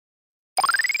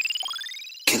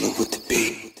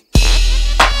beat.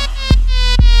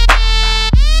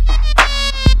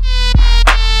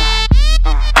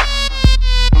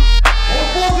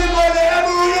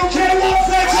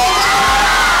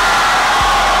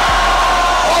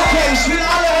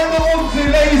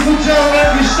 Ladies and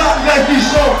Gentlemen, wir starten gleich die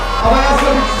Show, aber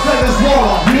erstmal gibt es ein kleines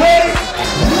Warm-up. You ready?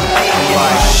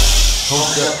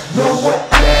 Hold up, know what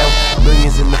now?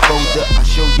 Millions in the folder, I'll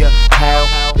show ya how.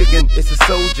 Again, it's a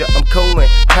soldier, I'm calling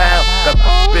pow. Got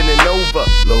spinning over,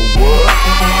 low what?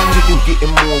 Chicken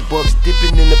getting more bucks,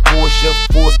 dipping in the Porsche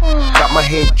Force. Got my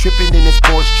head tripping in this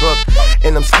Porsche truck,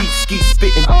 and I'm skeet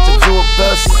spitting to absorb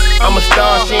dust. I'm a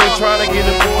star, she ain't trying to get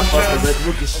a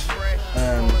Porsche.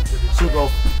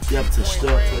 Schüttorf, ihr habt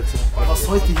zerstört heute. Was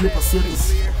heute hier passiert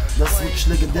ist, das ist wirklich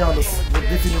legendär und das wird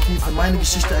definitiv in meine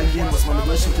Geschichte eingehen, was meine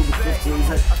Deutschlandtour betrifft. So, ihr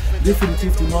seid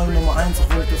definitiv die neue Nummer 1, auch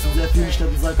wenn ich das in sehr vielen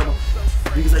Städten sage, aber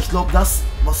wie gesagt, ich glaube, das,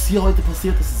 was hier heute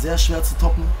passiert ist, ist sehr schwer zu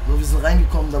toppen. So, wir sind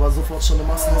reingekommen, da war sofort schon eine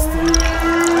Massenhysterie.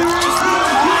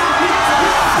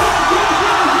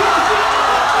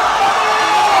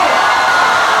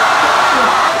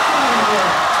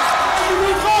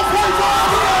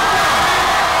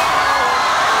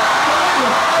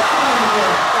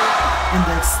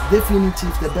 Index, definitiv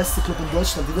der beste Club in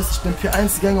Deutschland. Ihr wisst, ich bin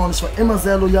P1-Gänger und ich war immer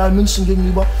sehr loyal München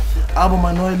gegenüber. Aber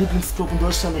mein neuer Lieblingsclub in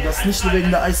Deutschland, und das nicht nur wegen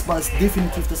der Eisbar, ist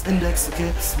definitiv das Index,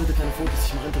 okay? Das bitte keine Fotos,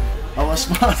 ich mache Interview. Aber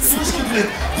Spaß.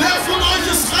 Wer von euch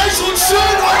ist reich und schön,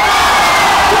 Alter?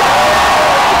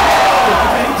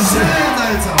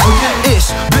 Okay. Ich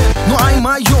bin nur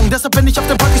einmal jung, deshalb bin ich auf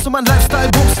den Partys und mein Lifestyle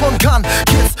bums von kann.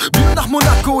 Kids blühen nach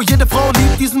Monaco, jede Frau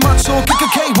liebt diesen Macho,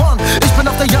 KK1. Ich bin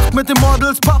auf der Yacht mit den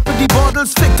Models, pappe die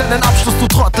Bordels, fick deinen Abschluss, du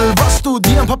Trottel. Was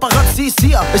studieren, Paparazzis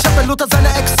hier? Ich hab bei Luther seine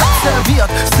Ex serviert.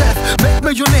 Self-made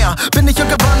Millionär, bin ich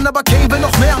irgendwann, aber Kay will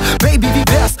noch mehr. Baby, wie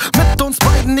wär's mit uns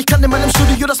beiden? Ich kann in meinem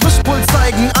Studio das Mischpult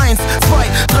zeigen. 1,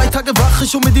 2, 3 Tage wach,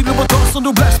 ich hol mir die Louboutins und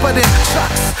du bleibst bei den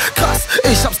Schacks. Krass,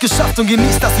 ich hab's geschafft und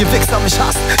genieß, dass ihr Wichser mich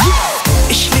hasst. Yeah.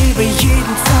 Ich lebe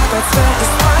jeden Tag, als wär es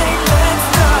mein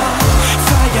letzter.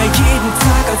 Feier jeden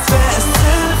Tag, als wär es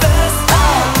Silvester.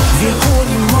 Wir holen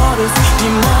die Models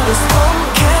vom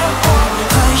Camp.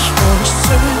 Reich und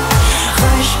schön,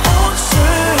 reich und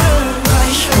schön,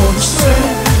 reich und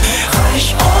schön, reich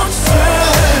und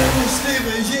schön. Ich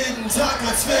lebe jeden Tag,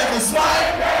 als wäre es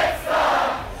mein letzter.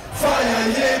 Feier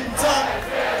jeden Tag,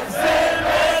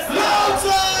 Silvester.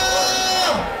 Lauter!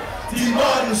 Die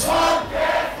Models vom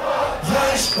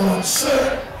Reich und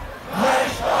schön,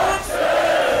 reich und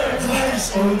schön, reich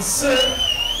und schön,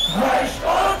 reich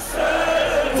und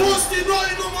schön. Wo ist die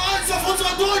neue Nummer 1 auf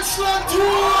unserer Deutschland-Tour?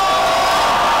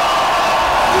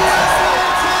 Wir sind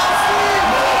jetzt die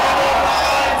neue Nummer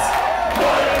 1,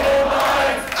 neue Nummer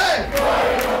 1, ey,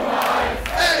 neue Nummer 1,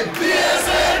 ey, wir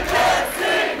sind jetzt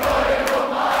die neue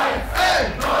Nummer 1, ey,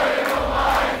 neue Nummer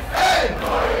 1, ey,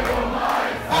 neue Nummer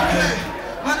 1. Okay,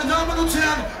 meine Damen und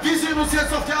Herren, wir sehen uns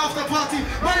jetzt auf der Afterparty.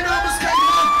 Mein Name ist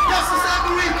Emory, das ist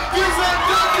Emory. Wir sagen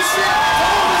Dankeschön.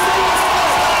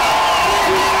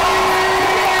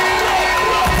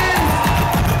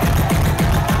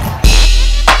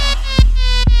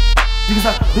 Wie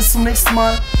gesagt, bis zum nächsten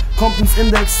Mal. Kommt ins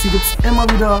Index, hier gibt's immer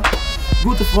wieder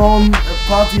gute Frauen,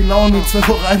 Party, Laune, 12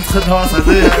 Uhr Eintritt, was weiß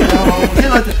ich. Okay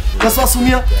Leute, das war's von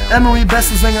mir. Emory,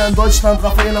 beste Sänger in Deutschland.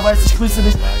 Raffaella Weiß, ich grüße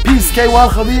dich. Peace,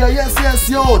 K1, Javier, yes,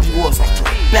 yo. Die Uhr ist auch tot.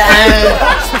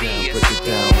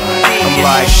 I'm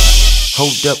like,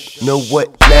 hold up, know what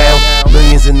now?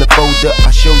 Millions in the folder,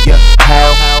 I'll show ya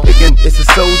how. Again, it's a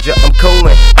soldier, I'm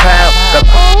calling pow. Got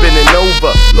spinning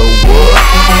over, low what?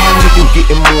 Chicken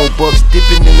getting more bucks,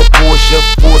 dipping in the Porsche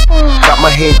Force. Got my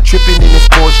head tripping in this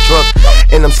Porsche truck,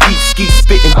 and I'm skeet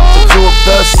spitting to absorb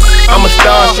dust. I'm a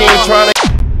star, she ain't trying to